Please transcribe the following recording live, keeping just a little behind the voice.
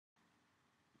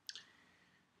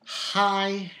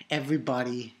Hi,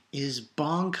 everybody. It is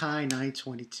Bonkai Night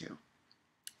 22.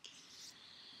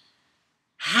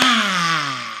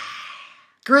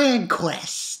 Grand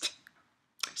Quest.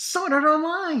 Sword Art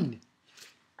Online.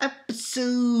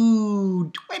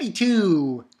 Episode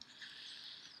 22.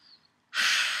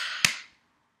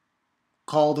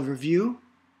 Call the review.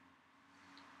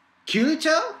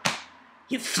 Kirito?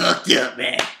 You fucked up,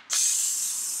 man.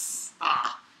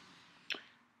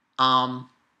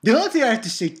 The only thing I have to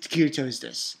say to Kirito is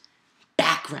this.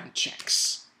 Background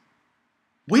checks.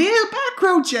 Where are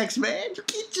background checks, man? You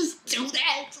can't just do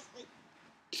that.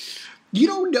 You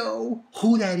don't know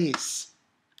who that is.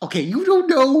 Okay, you don't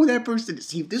know who that person is.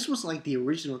 See, if this was like the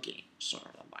original game, Sword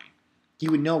Art Online,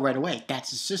 you would know right away that's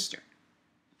his sister.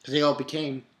 Because they all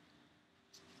became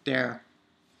their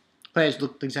players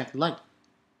looked exactly like.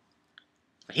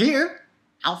 But here,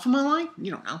 Alpha Line,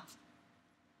 you don't know.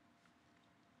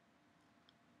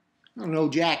 I don't know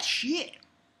jack shit.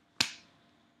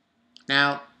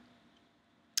 Now,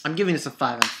 I'm giving this a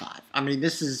 5 out of 5. I mean,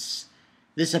 this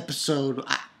episode,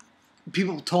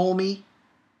 people told me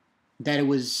that it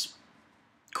was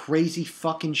crazy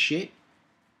fucking shit.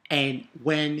 And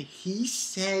when he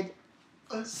said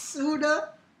ASUNA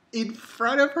in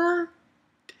front of her,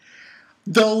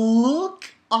 the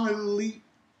look on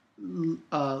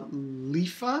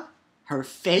Lifa, her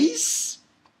face,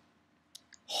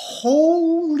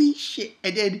 holy shit.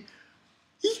 And then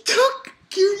he took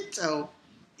Kirito.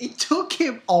 It took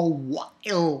him a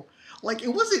while. Like, it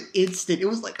wasn't instant. It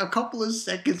was like a couple of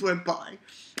seconds went by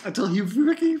until he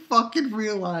finally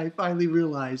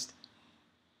realized,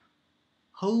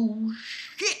 oh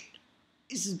shit,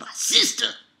 this is my sister.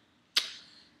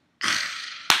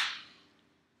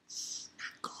 It's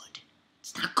not good.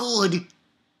 It's not good.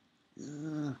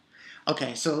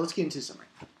 Okay, so let's get into the summary.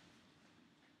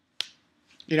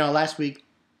 You know, last week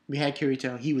we had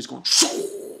Kirito. He was going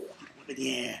over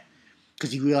there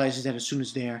because he realizes that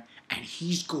ASUNA's there, and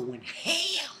he's going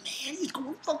ham, man. He's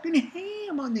going fucking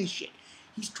ham on this shit.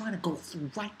 He's trying to go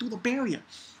right through the barrier.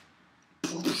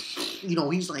 You know,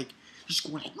 he's going like,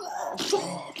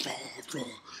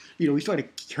 you know, he's trying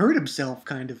to hurt himself,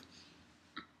 kind of,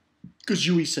 because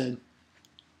Yui said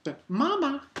that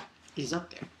Mama is up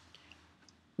there.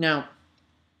 Now,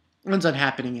 what ends up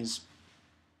happening is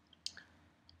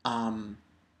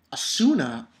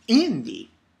ASUNA in the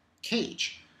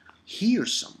cage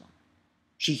hears someone.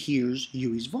 She hears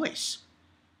Yui's voice,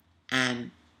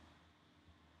 and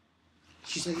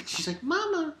she's like,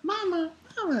 Mama, Mama,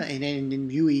 Mama, and then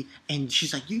Yui, and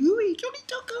she's like, Yui,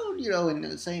 you know,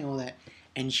 and saying all that,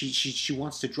 and she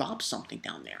wants to drop something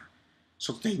down there,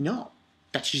 so they know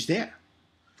that she's there.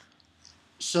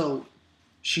 So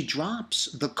she drops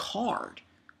the card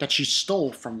that she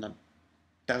stole from the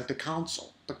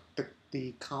council,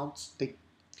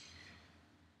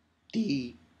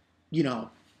 you know,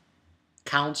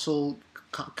 console,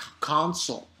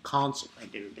 I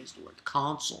did it, the word,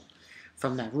 console,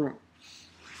 from that room.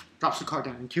 Drops the card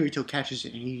down, and Kirito catches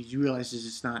it, and he realizes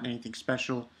it's not anything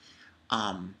special,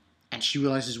 and she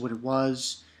realizes what it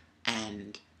was,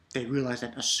 and they realize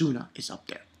that ASUNA is up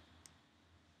there.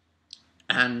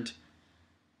 And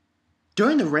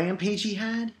during the rampage he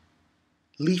had,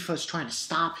 Lifa's trying to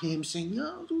stop him, saying,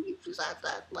 "Yo, you just have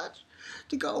that much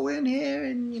to go in here,"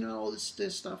 and you know, all this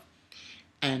stuff.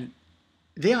 And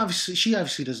she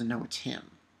obviously doesn't know it's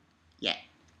him yet.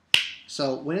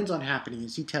 So what ends up happening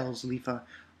is he tells Lifa,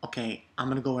 "Okay, I'm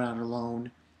gonna go out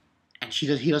alone," and he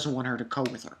doesn't want her to go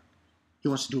with her. He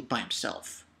wants to do it by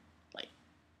himself. Like,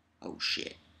 oh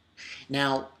shit.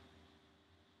 Now,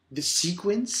 the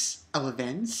sequence of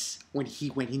events when he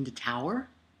went in the tower,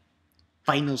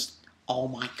 fighting those. Oh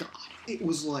my god! It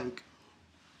was like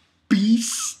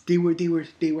beasts. They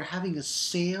were having a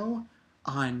sale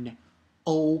on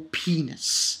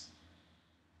penis.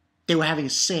 They were having a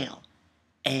sale,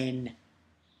 and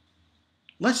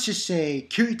let's just say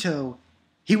Kirito,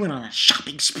 he went on a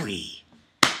shopping spree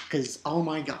because oh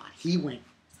my god, he went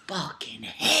fucking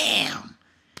ham.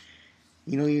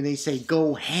 You know, they say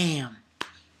go ham.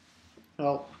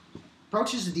 Well,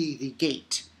 approaches the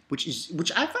gate.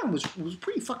 Which I found was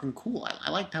pretty fucking cool. I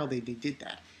liked how they did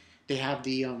that. They have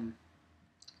the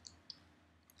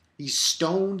these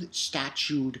stone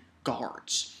statued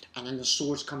guards, and then the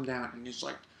swords come down, and it's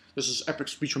like this is epic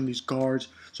speech from these guards.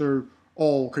 So,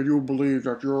 oh, can you believe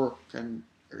that your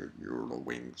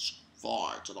wings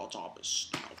fly to the top of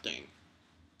this thing,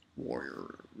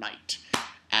 warrior knight?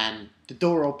 And the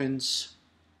door opens.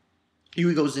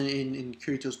 Yui goes in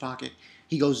Kirito's pocket.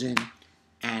 He goes in,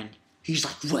 and he's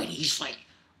like ready. He's like,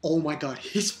 oh my god.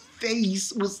 His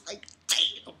face was like,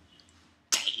 damn.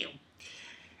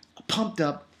 Pumped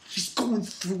up. He's going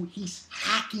through, he's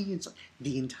hacking and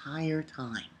the entire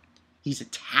time. He's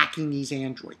attacking these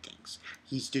android things.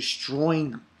 He's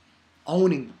destroying them,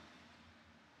 owning them.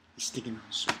 He's sticking on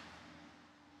his sword.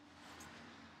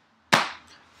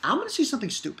 I'm going to say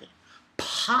something stupid.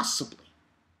 Possibly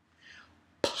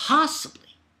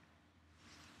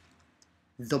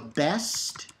the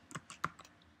best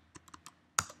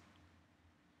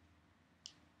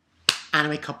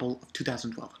anime couple of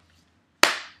 2012.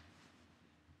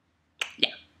 Yeah,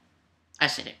 I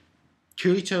said it.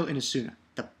 Kirito and Asuna,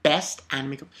 the best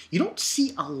anime couple. You don't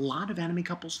see a lot of anime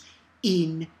couples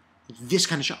in this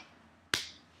kind of show.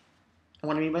 And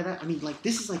what I mean by that? I mean, like,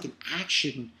 this is like an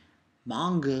action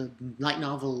manga, light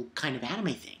novel kind of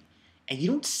anime thing. And you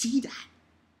don't see that.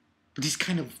 This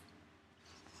kind of,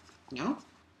 you know?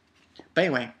 But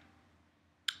anyway,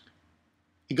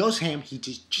 he goes ham, he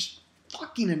just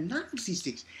fucking announces these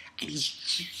things. And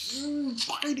he's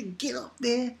trying to get up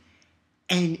there.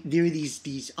 And there are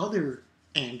these other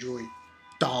android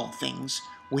doll things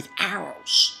with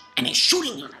arrows. And they're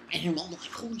shooting at him. And I'm like,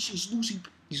 holy shit,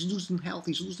 he's losing health.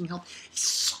 He's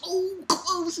so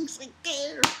close. He's like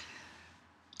there.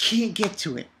 Can't get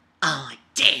to it. I'm like,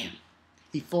 damn.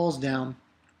 He falls down.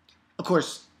 Of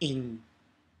course, in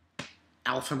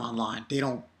Alpha Online,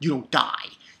 you don't die.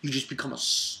 You just become a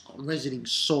resident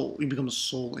soul. You become a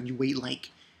soul, and you wait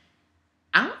like,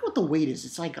 I don't know what the wait is.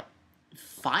 It's like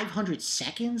 500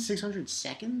 seconds, 600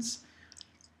 seconds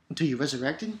until you're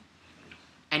resurrected.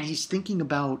 And he's thinking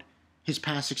about his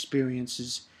past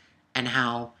experiences and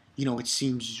how, you know, it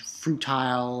seems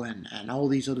futile and all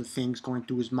these other things going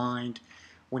through his mind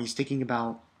when he's thinking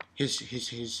about his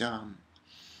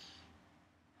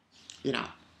you know,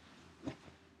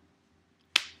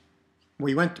 what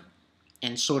he went through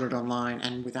and Sword Art Online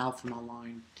and with Alpha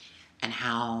Online and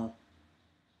how,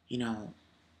 you know,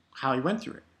 how he went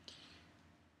through it.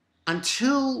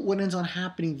 Until what ends on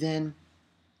happening then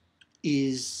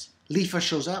is Lifa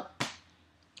shows up.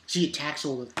 She attacks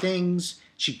all the things.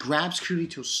 She grabs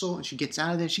Kirito's soul and she gets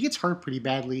out of there. She gets hurt pretty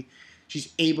badly.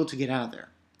 She's able to get out of there.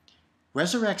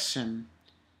 Resurrects him.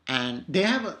 And they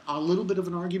have a little bit of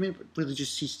an argument, but really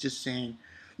she's just saying,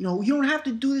 you know, you don't have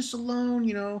to do this alone,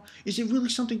 you know. Is it really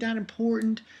something that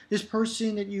important? This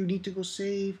person that you need to go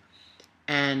save?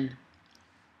 And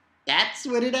that's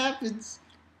when it happens.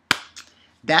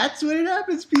 That's when it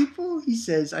happens, people. He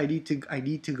says, I need to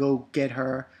go get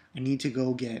her. I need to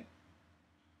go get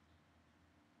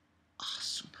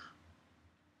ASUNA.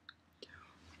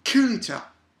 Kirito.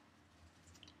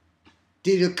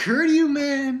 Did it occur to you,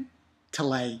 man, to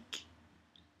like...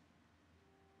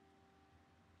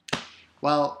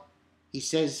 Well, he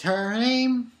says her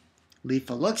name.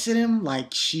 Lifa looks at him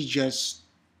like she just...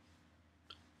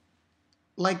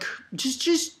 Like,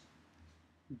 just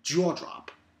jaw drop.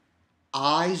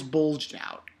 Eyes bulged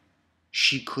out.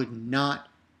 She could not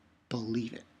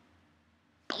believe it.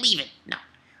 No.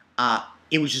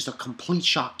 It was just a complete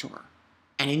shock to her.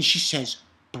 And then she says,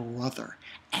 brother.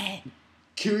 And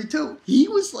Kirito, he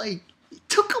was like, it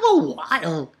took him a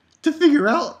while to figure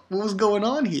out what was going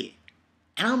on here.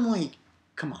 And I'm like,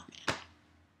 come on, man.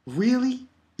 Really?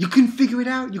 You couldn't figure it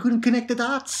out? You couldn't connect the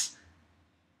dots?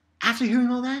 After hearing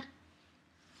all that?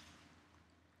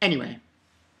 Anyway.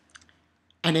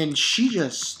 And then she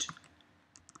just...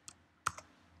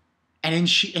 And then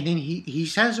he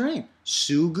says her name.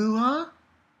 SUGUHA?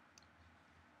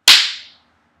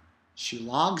 She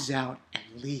logs out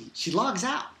and leaves. She logs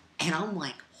out. And I'm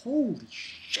like, holy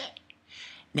shit.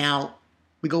 Now,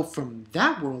 we go from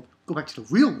that world, go back to the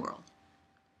real world.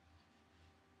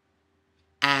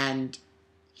 And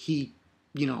he,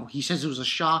 you know, he says it was a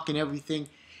shock and everything.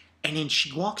 And then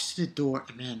she walks to the door.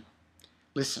 And man,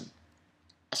 listen.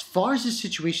 As far as this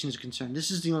situation is concerned, this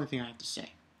is the only thing I have to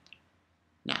say.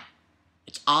 Now,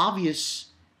 it's obvious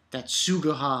that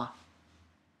SUGUHA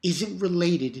isn't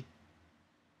related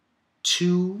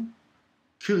to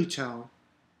Kirito,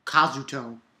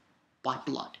 Kazuto, by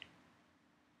blood.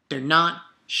 They're not,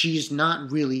 she is not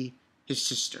really his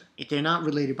sister. They're not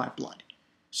related by blood.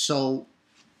 So,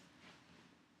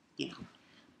 you know.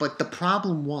 But the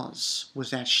problem was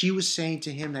that she was saying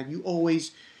to him that you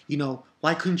always, you know,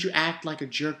 why couldn't you act like a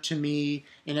jerk to me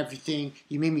and everything?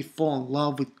 You made me fall in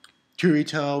love with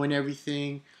Kirito and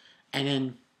everything. And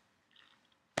then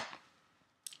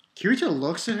Kirito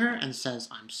looks at her and says,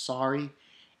 I'm sorry.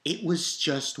 It was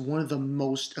just one of the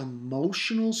most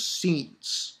emotional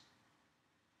scenes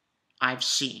I've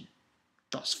seen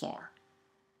thus far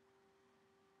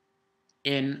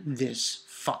in this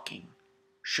fucking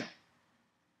show.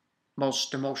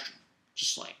 Most emotional.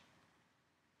 Just like,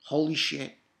 holy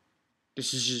shit.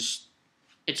 This is just,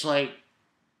 it's like,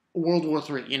 World War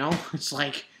III, you know? It's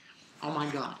like, oh my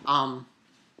god.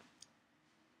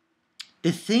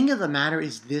 The thing of the matter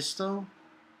is this, though.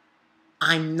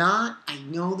 I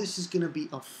know this is going to be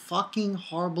a fucking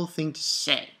horrible thing to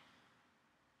say.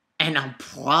 And I'm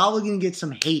probably going to get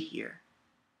some hate here.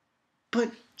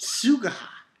 But SUGUHA.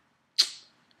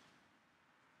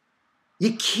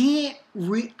 You can't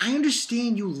I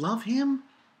understand you love him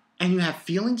and you have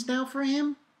feelings now for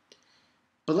him.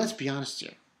 But let's be honest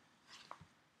here.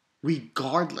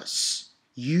 Regardless,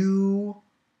 you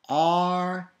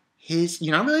are his...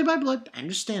 You're not related by blood. I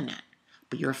understand that.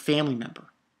 But you're a family member.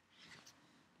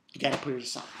 You gotta put it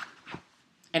aside.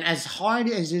 And as hard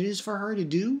as it is for her to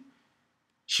do,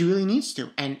 she really needs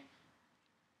to. And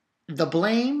the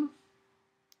blame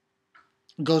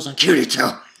goes on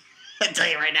Kirito. I tell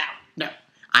you right now. No,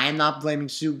 I am not blaming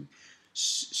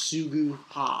SUGUHA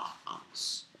on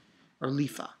this. Or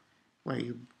Lifa.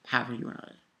 However you want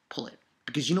to pull it.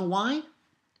 Because you know why?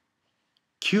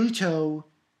 Kirito...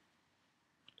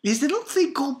 Is there no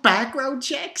thing called background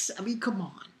checks? I mean, come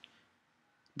on.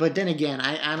 But then again,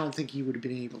 I don't think he would have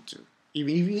been able to.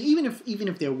 Even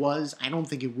if there was, I don't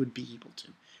think it would be able to.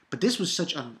 But this was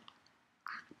such a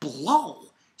blow.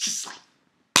 Just like,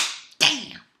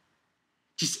 damn.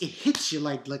 Just, it hits you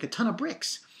like a ton of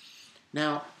bricks.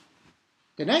 Now,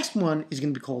 the next one is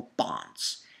going to be called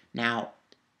Bonds. Now,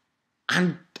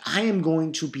 I am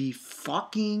going to be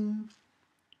fucking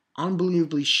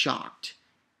unbelievably shocked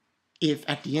if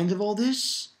at the end of all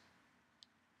this,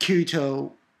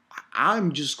 Kirito,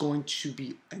 I'm just going to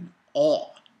be in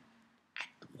awe at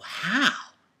how,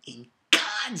 in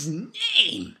God's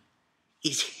name,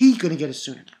 is he going to get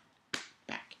ASUNA now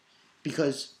back?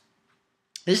 Because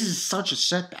this is such a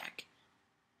setback.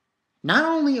 Not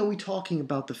only are we talking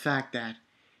about the fact that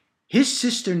his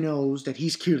sister knows that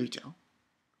he's Kirito,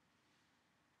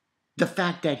 the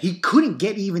fact that he couldn't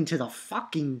get even to the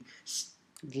fucking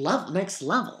next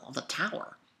level of the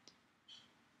tower,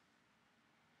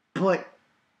 but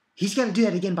he's got to do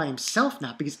that again by himself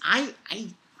now, because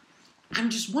I'm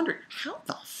just wondering, how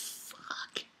the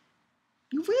fuck?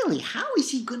 Really, how is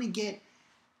he going to get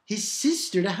his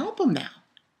sister to help him now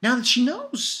that she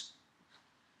knows?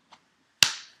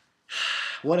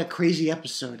 What a crazy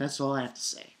episode, that's all I have to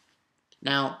say.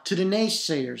 Now, to the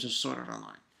naysayers of Sword Art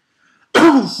Online.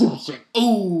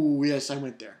 Oh, yes, I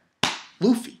went there.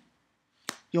 Luffy.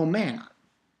 Yo, man,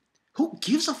 who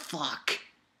gives a fuck?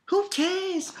 Who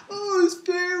cares? Oh, it's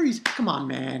fairies. Come on,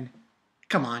 man.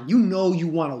 Come on. You know you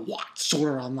want to watch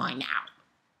Sword Art Online now.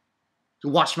 To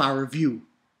watch my review.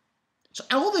 So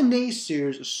all the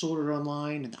naysayers of Sword Art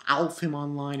Online and the Alfim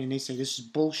Online, and they say this is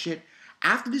bullshit.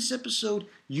 After this episode,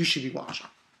 you should be watching.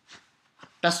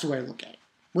 That's the way I look at it.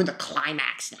 We're in the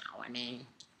climax now. I mean,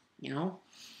 you know?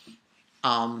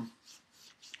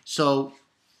 So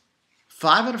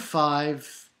 5 out of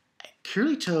 5.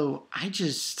 Kirito,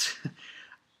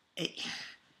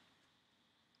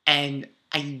 and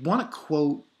I want to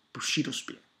quote Bushido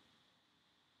Spear.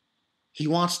 He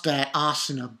wants that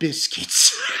ASUNA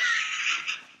biscuits.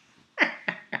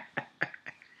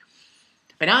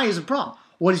 But now here's a problem.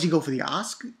 What does he go for, the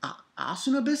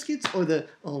ASUNA biscuits or the...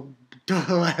 Oh,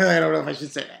 I don't know if I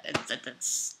should say that.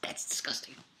 That's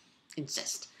disgusting.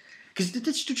 Incest. Because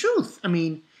that's the truth. I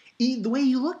mean, the way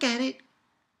you look at it,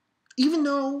 even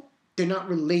though they're not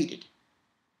related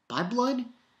by blood,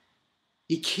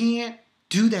 you can't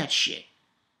do that shit.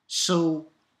 So,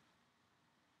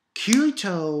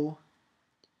 Kirito,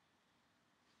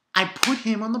 I put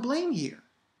him on the blame here.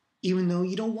 Even though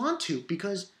you don't want to.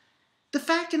 Because the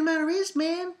fact of the matter is,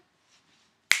 man,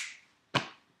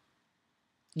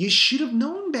 you should have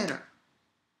known better.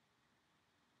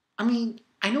 I mean,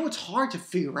 I know it's hard to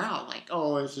figure out, like,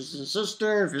 oh, is this a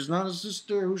sister? If it's not a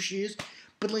sister, who she is?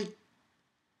 But, like,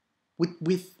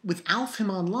 with Alfim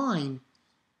Online,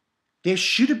 there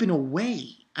should have been a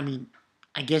way. I mean,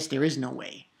 I guess there is no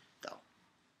way, though.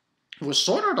 It was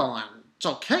Sword Art Online. It's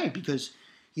okay, because,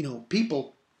 you know,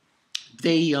 people,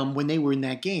 they, when they were in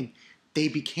that game, they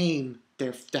became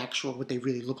their actual, what they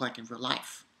really look like in real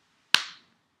life.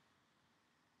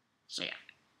 So, yeah.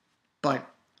 But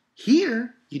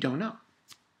here, you don't know.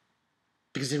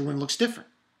 Because everyone looks different.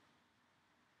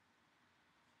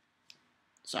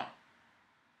 So,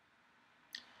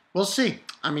 we'll see.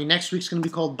 I mean, next week's going to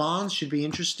be called Bonds. Should be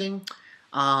interesting.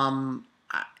 I'm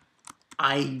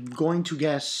going to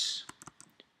guess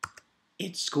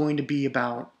it's going to be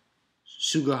about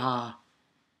SUGUHA,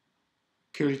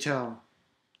 Kirito,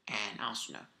 and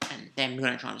ASUNA. And them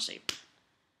going to try to save them.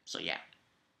 So, yeah.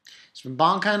 It's from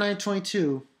Bankai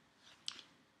 922.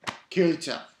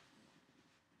 Kirito.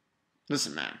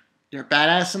 Listen, man. You're a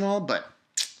badass and all, but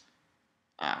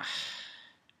uh,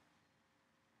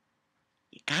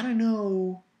 you gotta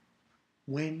know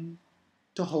when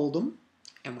to hold them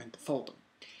and when to fold them.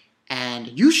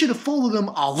 And you should have folded them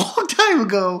a long time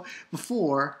ago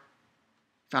before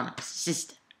you found out his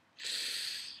sister.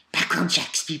 Background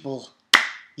checks, people.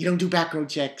 You don't do background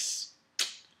checks.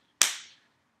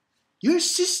 Your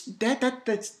sister,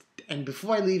 that's... And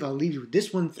before I leave, I'll leave you with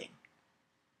this one thing.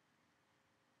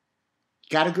 You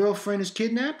got a girlfriend who's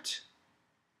kidnapped?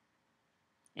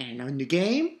 And in the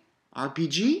game,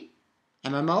 RPG,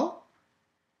 MMO,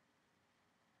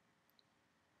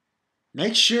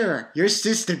 make sure your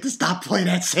sister does not play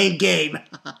that same game.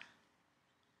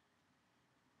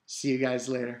 See you guys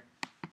later.